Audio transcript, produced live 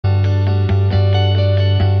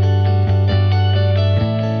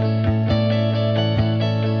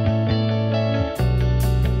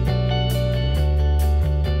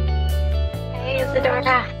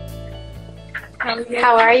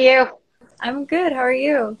How are you? I'm good. How are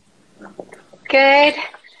you? Good.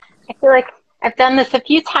 I feel like I've done this a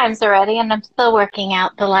few times already and I'm still working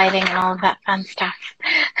out the lighting and all of that fun stuff.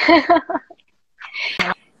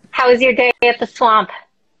 How was your day at the swamp?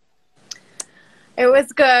 It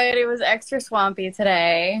was good. It was extra swampy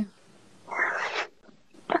today.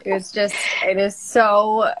 It is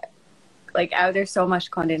so, like, out there's so much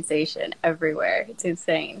condensation everywhere. It's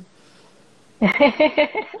insane.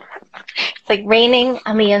 It's like raining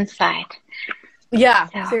on the inside. Yeah,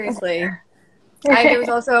 So. seriously. There was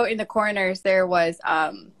also in the corners, there was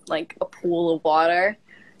like a pool of water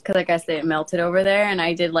because I guess it melted over there, and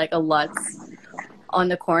I did like a Lutz on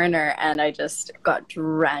the corner and I just got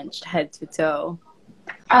drenched head to toe.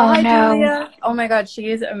 Oh, hi, no. Julia. Oh my God, she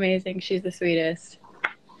is amazing. She's the sweetest.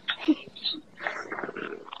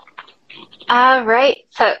 All right.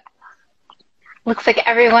 So looks like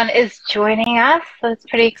everyone is joining us. So it's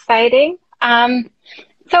pretty exciting.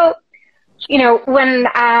 So, when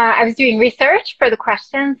I was doing research for the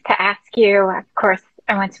questions to ask you, of course,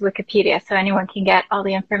 I went to Wikipedia, so anyone can get all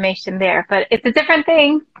the information there. But it's a different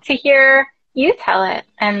thing to hear you tell it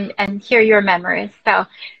and hear your memories. So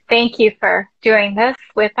thank you for doing this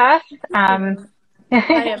with us. I am.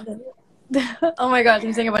 Oh my gosh,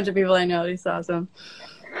 I'm seeing a bunch of people I know. It's awesome.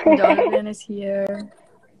 Donovan is here.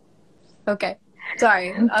 Okay.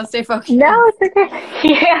 Sorry, I'll stay focused. No, it's okay.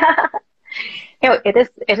 Yeah.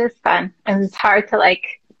 It is fun. And it's hard to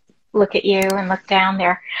look at you and look down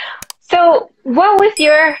there. So what was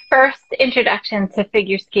your first introduction to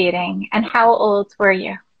figure skating and how old were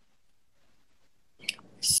you?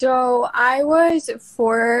 So I was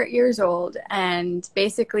 4 years old, and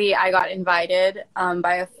basically I got invited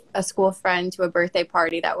by a school friend to a birthday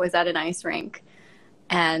party that was at an ice rink.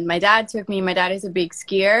 And my dad took me. My dad is a big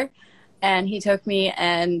skier, and he took me,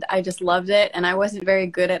 and I just loved it. And I wasn't very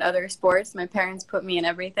good at other sports. My parents put me in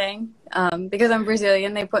everything. Because I'm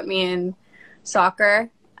Brazilian, they put me in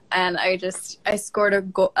soccer, and I scored a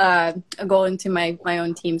goal into my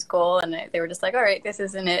own team's goal, and they were just like, all right, this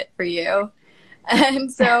isn't it for you.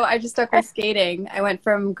 And so I just stuck with skating. I went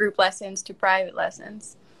from group lessons to private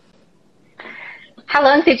lessons. How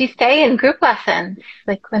long did you stay in group lessons?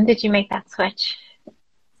 Like, when did you make that switch?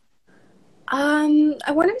 I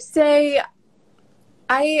want to say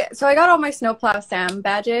I got all my snowplow Sam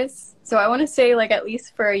badges. So I want to say at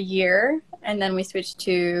least for a year, and then we switched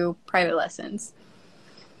to private lessons.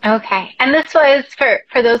 Okay. And this was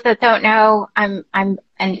for those that don't know, and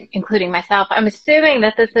including myself, I'm assuming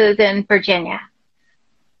that this is in Virginia.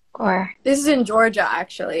 Or this is in Georgia,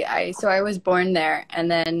 actually. I was born there,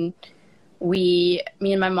 and then me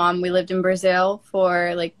and my mom, we lived in Brazil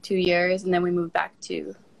for 2 years, and then we moved back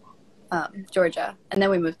to Georgia, and then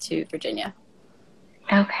we moved to Virginia.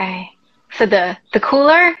 Okay. So the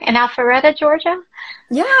cooler in Alpharetta, Georgia?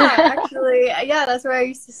 Yeah, actually, yeah, that's where I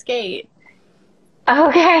used to skate.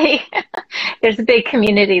 Okay. There's a big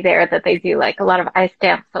community there that they do a lot of ice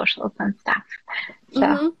dance socials and stuff.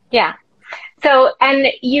 So, yeah. So, and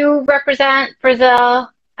you represent Brazil.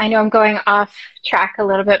 I know I'm going off track a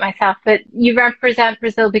little bit myself, but you represent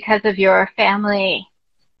Brazil because of your family,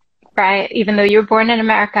 right? Even though you were born in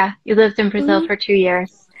America, you lived in Brazil for 2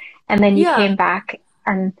 years, and then you came back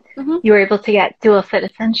and you were able to get dual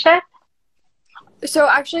citizenship. So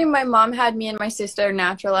actually, my mom had me and my sister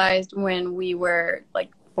naturalized when we were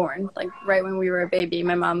born, right when we were a baby.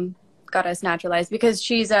 My mom got us naturalized because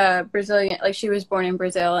she's a Brazilian, she was born in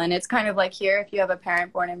Brazil, and it's kind of like here, if you have a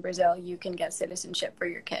parent born in Brazil, you can get citizenship for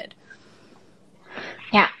your kid.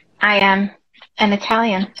 Yeah, I am an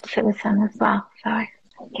Italian citizen as well, so I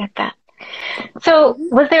get that. So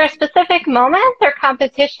was there a specific moment or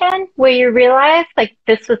competition where you realized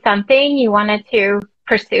this was something you wanted to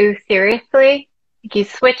pursue seriously? You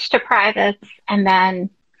switched to privates, and then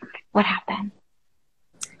what happened?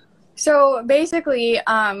 So basically,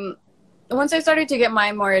 once I started to get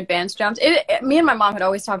my more advanced jumps, me and my mom had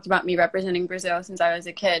always talked about me representing Brazil since I was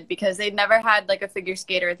a kid because they'd never had a figure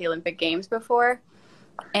skater at the Olympic Games before.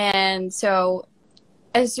 And so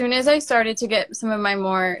as soon as I started to get some of my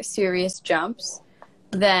more serious jumps,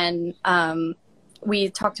 then we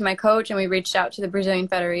talked to my coach and we reached out to the Brazilian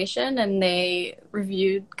Federation, and they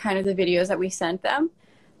reviewed kind of the videos that we sent them,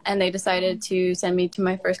 and they decided to send me to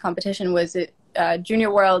my first competition. Was it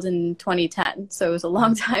Junior World in 2010, so it was a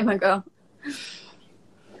long time ago.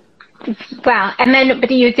 Wow. And then, but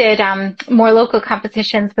you did more local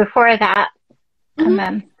competitions before that,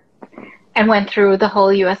 and went through the whole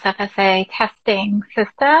USFSA testing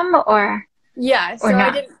system, or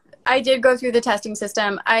not? I did go through the testing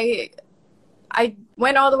system. I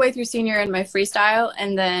went all the way through senior in my freestyle,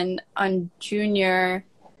 and then on junior,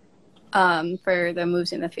 for the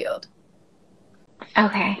moves in the field.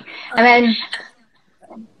 Okay. And then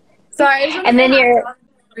sorry, I just and then you're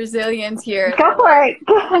Brazilians here. Go for it.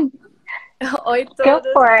 Oi, Go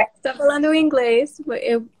todos. for it. Está falando inglês.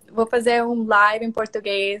 Eu vou fazer live em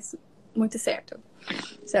português muito certo.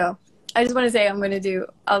 So, I just want to say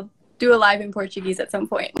I'll do a live in Portuguese at some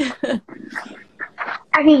point.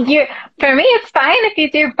 I mean, for me, it's fine if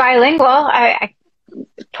you do bilingual.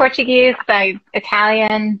 Portuguese,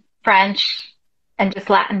 Italian, French, and just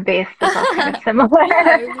Latin based is all kind of similar.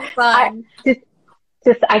 Yeah, it would be fun.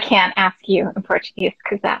 I can't ask you in Portuguese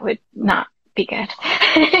because that would not be good.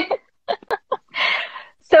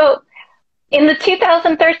 So, in the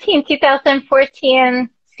 2013-2014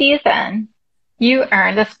 season, you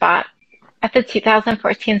earned a spot at the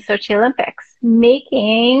 2014 Sochi Olympics,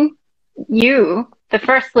 making you the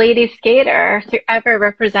first lady skater to ever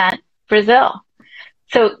represent Brazil.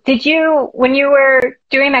 So when you were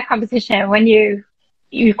doing that competition, when you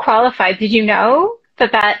qualified, did you know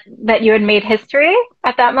that you had made history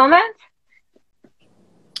at that moment?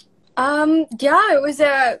 Yeah, it was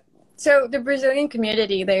so the Brazilian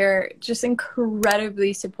community, they're just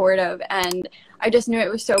incredibly supportive, and I just knew it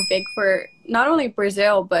was so big for not only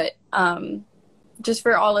Brazil, but just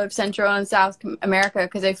for all of Central and South America,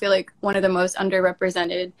 because I feel like one of the most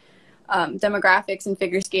underrepresented demographics in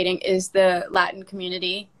figure skating is the Latin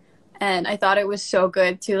community. And I thought it was so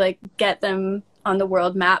good to like get them on the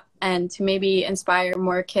world map and to maybe inspire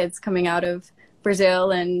more kids coming out of Brazil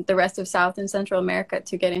and the rest of South and Central America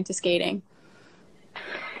to get into skating.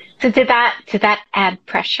 So did that add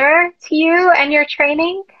pressure to you and your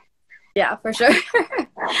training? Yeah, for sure.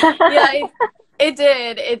 Yeah, it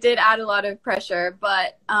did. It did add a lot of pressure,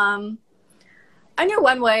 but I knew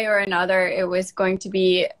one way or another it was going to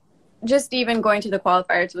be, just even going to the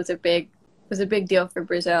qualifiers was a big deal for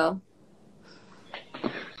Brazil.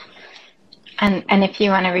 And if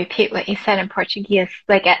you want to repeat what you said in Portuguese,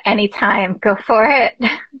 like at any time, go for it.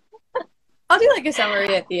 I'll do like a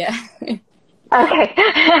summary at the end. Okay.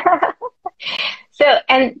 So,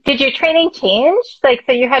 and did your training change? Like,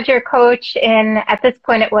 so you had your coach at this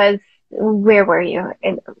point it was, where were you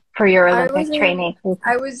for your Olympic training?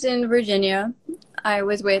 I was in Virginia. I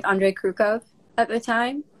was with Andrei Krugov at the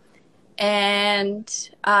time. And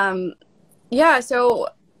yeah, so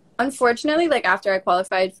unfortunately, like after I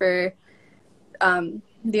qualified for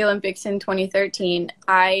the Olympics in 2013,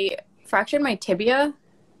 I fractured my tibia.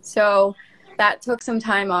 So that took some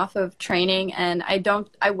time off of training, and I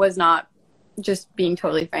was not, just being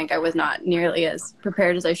totally frank, I was not nearly as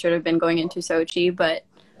prepared as I should have been going into Sochi, but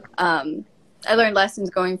I learned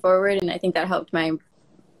lessons going forward, and I think that helped my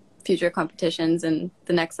future competitions and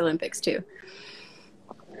the next Olympics too.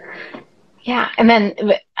 Yeah, and then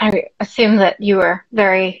I assume that you were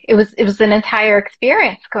it was an entire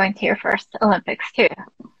experience going to your first Olympics too.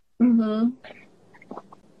 Mm-hmm.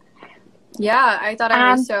 Yeah, I thought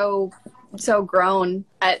I was so grown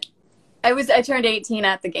I turned 18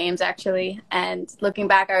 at the games actually, and looking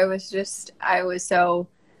back it was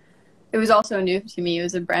all so new to me. It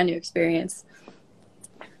was a brand new experience.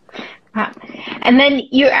 Wow. And then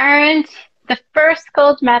you earned the first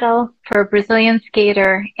gold medal for a Brazilian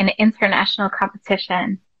skater in an international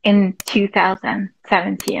competition in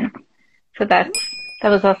 2017. So that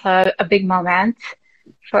was also a big moment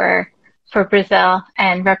for Brazil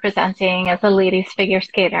and representing as a ladies figure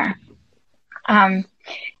skater. And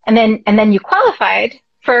then you qualified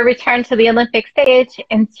for a return to the Olympic stage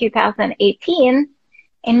in 2018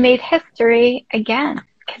 and made history again,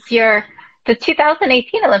 because the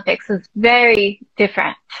 2018 Olympics was very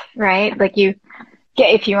different, right? Like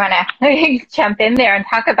if you want to jump in there and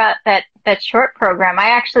talk about that short program, I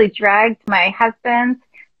actually dragged my husband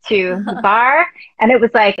to the bar, and it was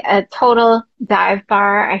like a total dive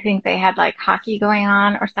bar. I think they had like hockey going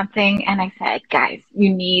on or something. And I said, guys,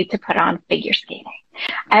 you need to put on figure skating.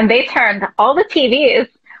 And they turned all the TVs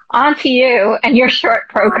onto you and your short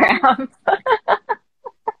program.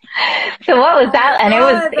 So what was that? And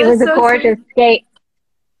it was a gorgeous skate.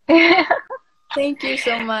 Thank you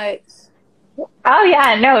so much. Oh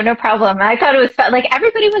yeah, no problem. I thought it was fun. Like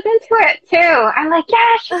everybody was into it too. I'm like,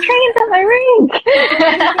 yeah, she trains on my rink.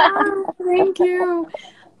 Yeah, thank you.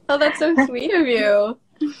 Oh, that's so sweet of you.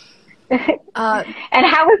 And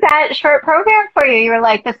how was that short program for you? You were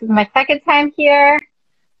like, this is my second time here.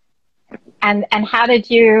 And how did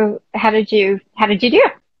you do?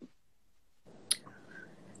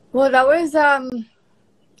 Well, that was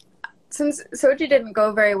since Sochi didn't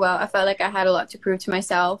go very well, I felt like I had a lot to prove to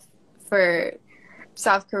myself for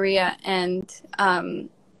South Korea, and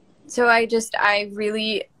so I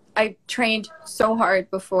trained so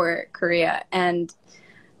hard before Korea, and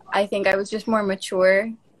I think I was just more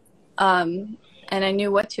mature, and I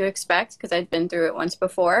knew what to expect because I'd been through it once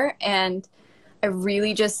before. And I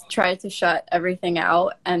really just tried to shut everything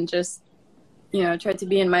out and just, you know, tried to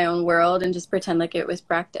be in my own world and just pretend like it was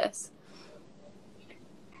practice.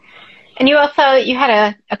 And you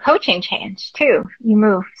had a coaching change too. You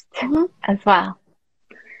moved as well.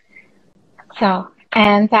 So,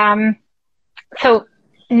 so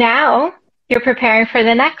now you're preparing for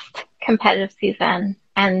the next competitive season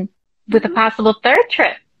and with a possible third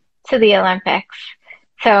trip to the Olympics.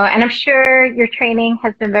 So, and I'm sure your training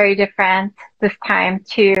has been very different this time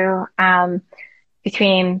too,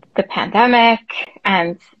 between the pandemic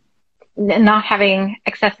and not having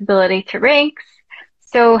accessibility to rinks.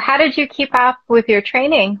 So how did you keep up with your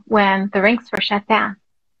training when the rinks were shut down?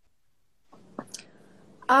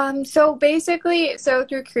 So basically,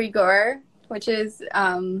 through Krigor, which is,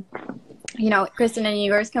 you know, Kristen and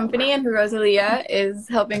Igor's company and who Rosalia is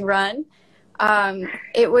helping run, I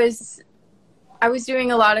was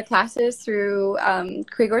doing a lot of classes through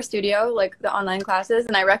Krigor Studio, like the online classes,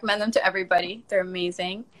 and I recommend them to everybody. They're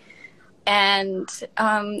amazing. And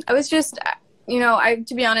I was just, you know,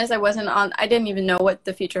 to be honest, I didn't even know what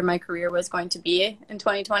the future of my career was going to be in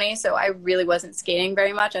 2020. So I really wasn't skating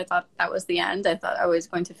very much. I thought that was the end. I thought I was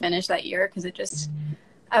going to finish that year because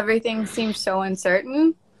everything seemed so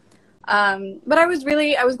uncertain. But I was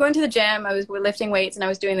going to the gym, I was lifting weights, and I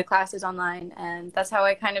was doing the classes online. And that's how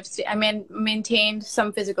I kind of, maintained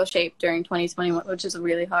some physical shape during 2021, which is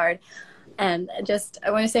really hard. And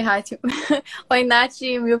I want to say hi to Oi,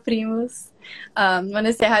 Nachi, meu primos. I want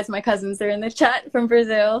to say hi to my cousins. They're in the chat from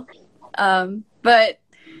Brazil. But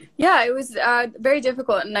yeah, it was very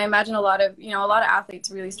difficult. And I imagine a lot of athletes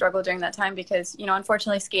really struggle during that time because, you know,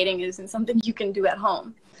 unfortunately skating isn't something you can do at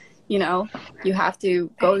home. You know, you have to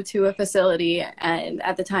go to a facility. And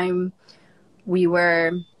at the time we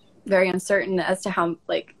were very uncertain as to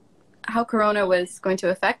how Corona was going to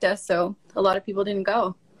affect us. So a lot of people didn't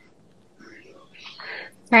go.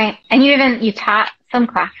 Right. And you taught some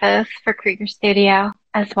classes for Krigor Studio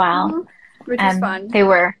as well. Which is fun. They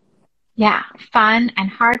were, fun and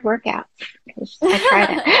hard workouts. I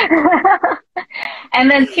tried it. And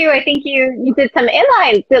then too, I think you did some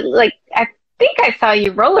inline, I think I saw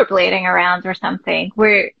you rollerblading around or something.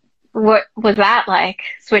 What was that like,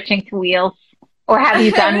 switching to wheels? Or have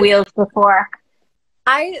you done wheels before?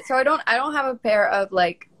 I don't have a pair of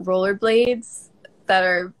like rollerblades that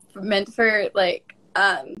are meant for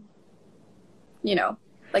you know,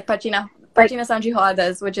 like patina sanji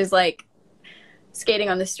rodas, which is like skating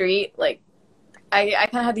on the street. Like I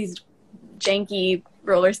kind of have these janky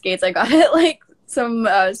roller skates I got at like some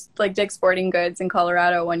like Dick's Sporting Goods in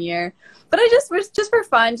Colorado one year. But I just for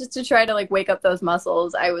fun, just to try to like wake up those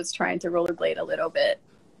muscles, I was trying to rollerblade a little bit,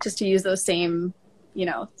 just to use those same, you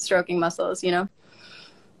know, stroking muscles, you know.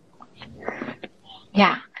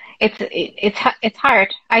 Yeah. It's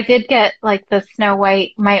hard. I did get like the Snow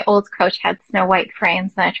White. My old coach had Snow White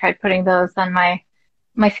frames, and I tried putting those on my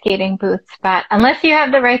skating boots. But unless you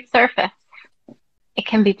have the right surface, it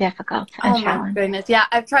can be difficult and challenging. Oh my goodness! Yeah,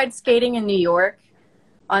 I've tried skating in New York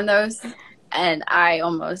on those, and I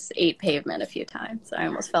almost ate pavement a few times. I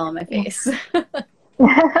almost fell on my face because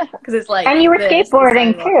it's like. And you were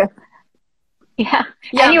skateboarding too. Yeah.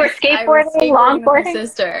 And you were skateboarding, longboarding. With my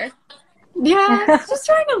sister. Yeah, just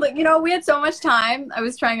trying to, you know, we had so much time. I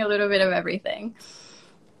was trying a little bit of everything.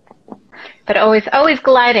 But always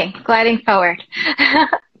gliding forward.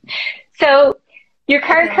 So your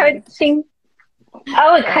current coaching.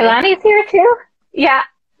 Oh, and Kailani's here too? Yeah.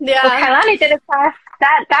 Yeah. Well, Kailani did a class.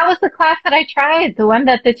 That was the class that I tried, the one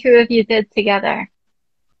that the two of you did together.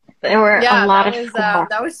 There were a lot of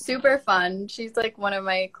that was super fun. She's like one of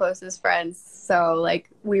my closest friends. So like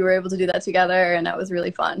we were able to do that together, and that was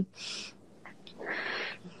really fun.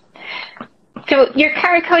 So your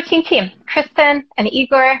current coaching team, Kristen and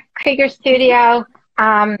Igor, Krigor Studio.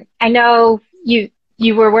 I know you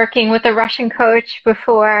were working with a Russian coach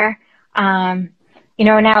before. You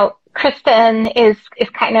know, now Kristen is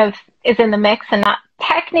in the mix and not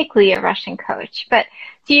technically a Russian coach. But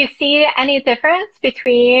do you see any difference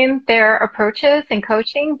between their approaches in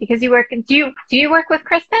coaching? Because do you work with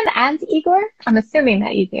Kristen and Igor? I'm assuming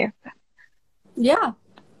that you do. Yeah.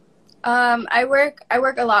 I work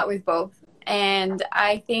a lot with both, and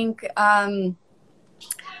I think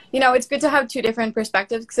you know, it's good to have two different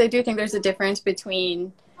perspectives, because I do think there's a difference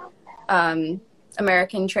between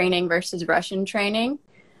American training versus Russian training.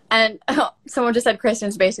 And someone just said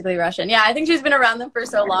Kristen's basically Russian. Yeah, I think she's been around them for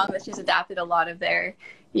so long that she's adapted a lot of their,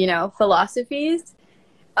 you know, philosophies.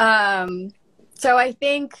 So I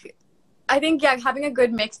think I think, yeah, having a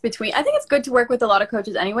good mix between, I think it's good to work with a lot of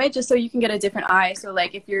coaches anyway, just so you can get a different eye. So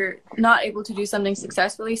like if you're not able to do something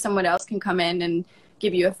successfully, someone else can come in and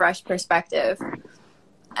give you a fresh perspective.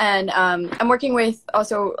 And I'm working with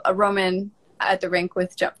also a Roman at the rink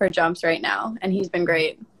for jumps right now, and he's been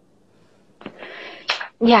great.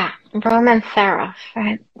 Yeah, Roman Seraph,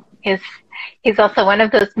 right? He's also one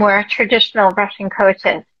of those more traditional Russian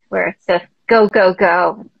coaches where it's just go, go,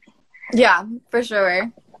 go. Yeah, for sure.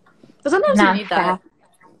 But sometimes you need that.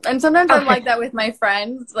 And sometimes I'm like that with my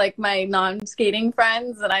friends, like my non-skating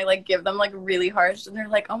friends, and I like give them like really harsh, and they're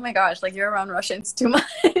like, oh my gosh, like you're around Russians too much.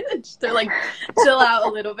 They're like, chill out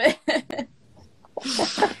a little bit.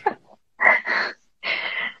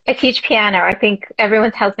 I teach piano. I think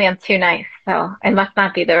everyone tells me I'm too nice, so I must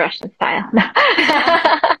not be the Russian style.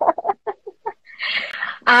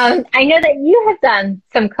 I know that you have done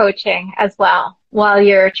some coaching as well while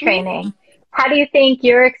you're training. How do you think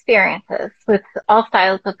your experiences with all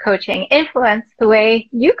styles of coaching influence the way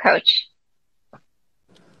you coach?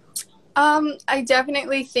 I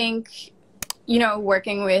definitely think, you know,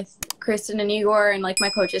 working with Kristen and Igor and like my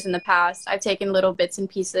coaches in the past, I've taken little bits and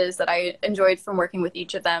pieces that I enjoyed from working with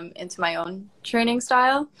each of them into my own training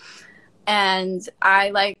style. And I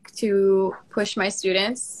like to push my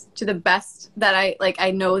students to the best that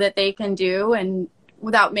I know that they can do, and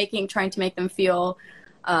without trying to make them feel,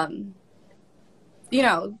 you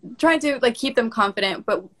know, trying to like keep them confident,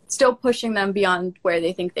 but still pushing them beyond where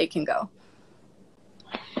they think they can go.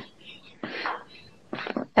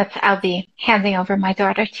 I'll be handing over my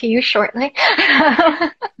daughter to you shortly. I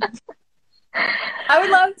would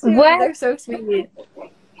love to. What? They're so sweet.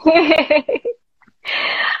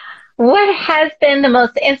 What has been the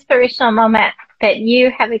most inspirational moment that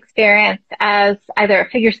you have experienced as either a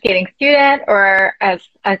figure skating student or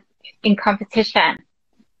in competition?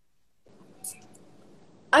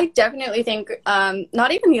 I definitely think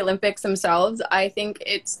not even the Olympics themselves. I think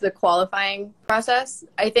it's the qualifying process.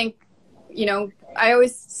 I think, you know, I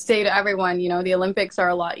always say to everyone, you know, the Olympics are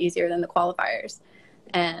a lot easier than the qualifiers.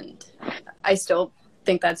 And I still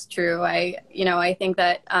think that's true. I think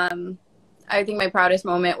that I think my proudest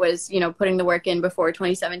moment was, you know, putting the work in before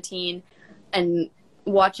 2017 and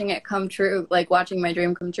watching it come true, like watching my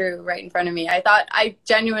dream come true right in front of me. I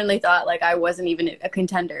genuinely thought like I wasn't even a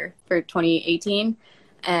contender for 2018.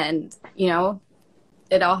 And, you know,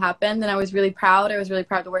 it all happened, and I was really proud. I was really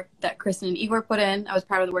proud of the work that Kristen and Igor put in. I was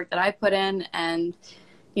proud of the work that I put in, and,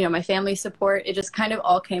 you know, my family's support. It just kind of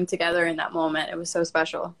all came together in that moment. It was so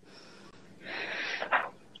special.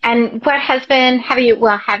 And what has been, have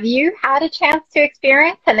you had a chance to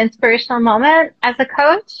experience an inspirational moment as a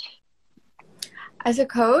coach? As a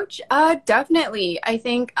coach, definitely. I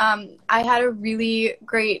think I had a really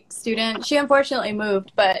great student. She unfortunately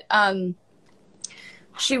moved, but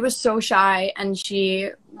she was so shy, and she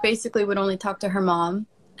basically would only talk to her mom,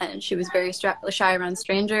 and she was very shy around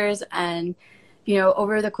strangers. And, you know,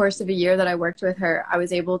 over the course of a year that I worked with her, I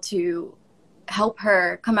was able to help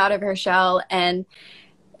her come out of her shell, and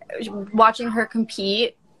watching her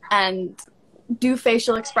compete and do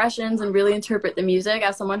facial expressions and really interpret the music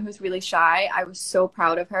as someone who's really shy, I was so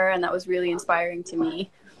proud of her, and that was really inspiring to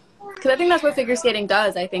me. Because I think that's what figure skating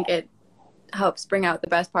does. I think it helps bring out the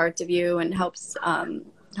best parts of you and helps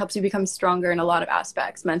you become stronger in a lot of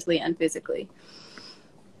aspects, mentally and physically.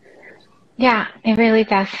 Yeah, it really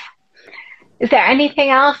does. Is there anything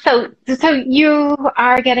else? So you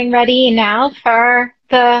are getting ready now for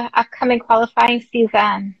the upcoming qualifying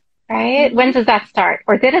season, right? Mm-hmm. When does that start?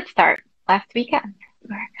 Or did it start last weekend?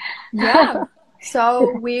 Yeah.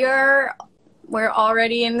 So we're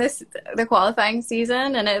already in the qualifying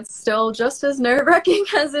season, and it's still just as nerve-wracking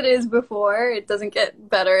as it is before. It doesn't get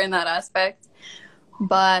better in that aspect.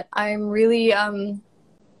 But I'm really, I'm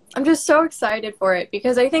just so excited for it,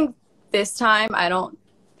 because I think this time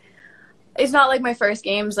it's not like my first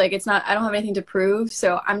games. Like I don't have anything to prove.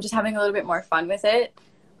 So I'm just having a little bit more fun with it.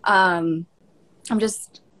 I'm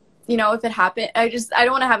just, you know, if it happened, I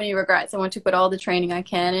don't want to have any regrets. I want to put all the training I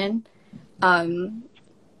can in.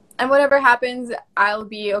 And whatever happens, I'll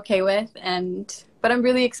be okay with. But I'm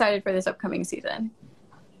really excited for this upcoming season.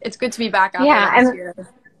 It's good to be back after last year.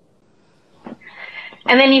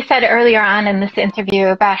 And then you said earlier on in this interview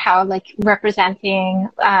about how like representing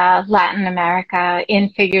Latin America in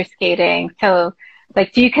figure skating. So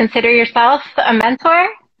like, do you consider yourself a mentor?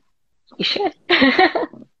 You should.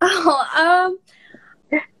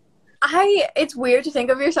 It's weird to think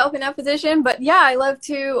of yourself in that position, but yeah, I love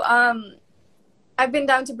to. I've been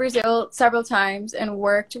down to Brazil several times and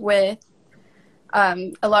worked with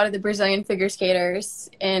a lot of the Brazilian figure skaters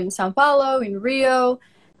in São Paulo, in Rio,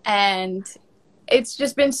 and it's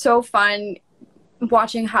just been so fun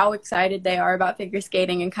watching how excited they are about figure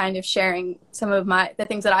skating and kind of sharing some of the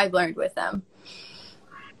things that I've learned with them.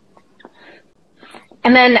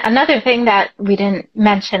 And then another thing that we didn't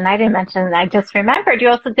mention, I didn't mention, I just remembered, you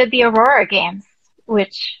also did the Aurora Games,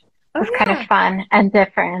 which was kind of fun and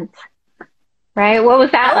different, right? What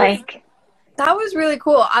was that like? That was really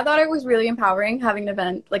cool. I thought it was really empowering having an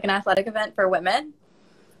event, like an athletic event for women.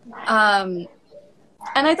 And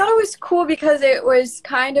I thought it was cool because it was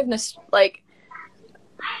kind of like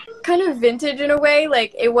kind of vintage in a way.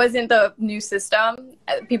 Like, it wasn't the new system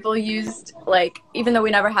people used. Like, even though we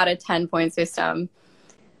never had a 10-point system,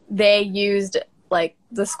 they used like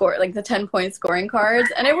the 10-point scoring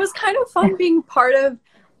cards, and it was kind of fun being part of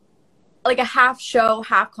like a half show,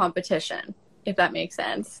 half competition, if that makes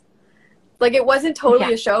sense. Like, it wasn't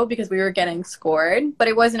totally a show because we were getting scored, but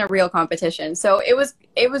it wasn't a real competition. So it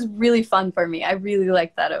was really fun for me. I really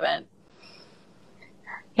liked that event.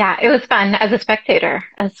 Yeah, it was fun as a spectator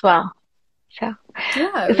as well. So,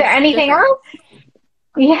 yeah, is there anything else?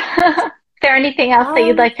 Yeah. Is there anything else that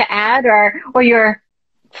you'd like to add, or your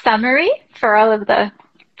summary for all of the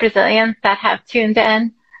Brazilians that have tuned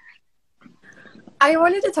in? I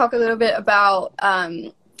wanted to talk a little bit about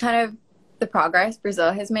kind of the progress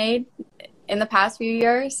Brazil has made in the past few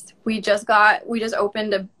years. We just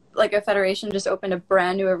opened a federation just opened a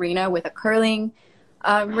brand new arena with a curling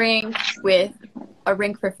rink, with a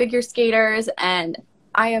rink for figure skaters, and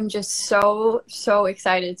I am just so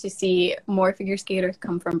excited to see more figure skaters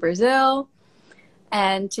come from Brazil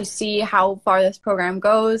and to see how far this program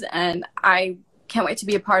goes. And I can't wait to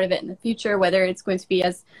be a part of it in the future, whether it's going to be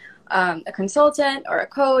as a consultant or a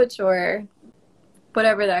coach or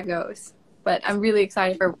whatever that goes. But I'm really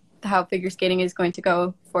excited for how figure skating is going to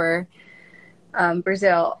go for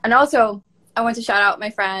Brazil. And also, I want to shout out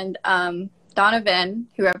my friend Donovan,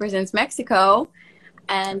 who represents Mexico,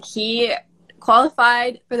 and he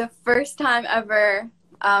qualified for the first time ever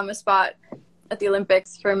a spot at the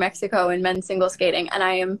Olympics for Mexico in men's single skating, and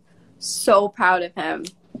I am so proud of him.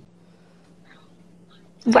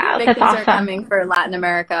 Wow, big that's things awesome. are coming for Latin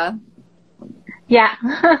America. Yeah.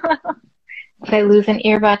 Did I lose an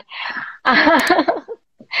earbud?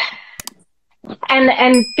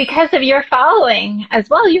 And because of your following as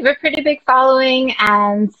well, you have a pretty big following,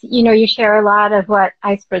 and you share a lot of what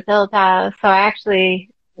Ice Brazil does. So I actually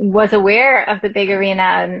was aware of the big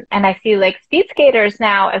arena, and I see like speed skaters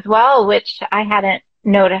now as well, which I hadn't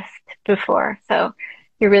noticed before. So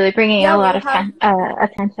you're really bringing a lot of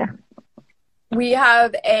attention. We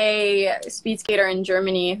have a speed skater in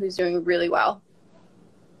Germany who's doing really well.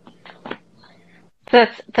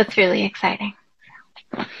 That's really exciting.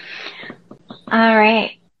 All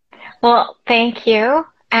right. Well, thank you,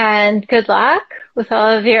 and good luck with all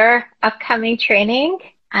of your upcoming training,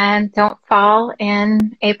 and don't fall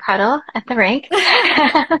in a puddle at the rink.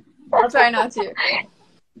 I'll try not to.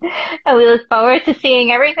 And we look forward to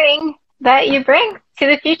seeing everything that you bring to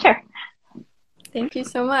the future. Thank you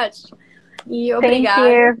so much. E Thank obrigada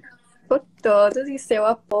you. por todos e seu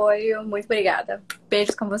apoio. Muito obrigada.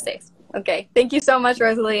 Beijos com vocês. Okay. Thank you so much,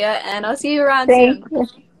 Rosalia, and I'll see you around soon. Thank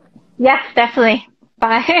you. Yes, definitely.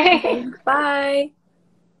 Bye. Okay, bye.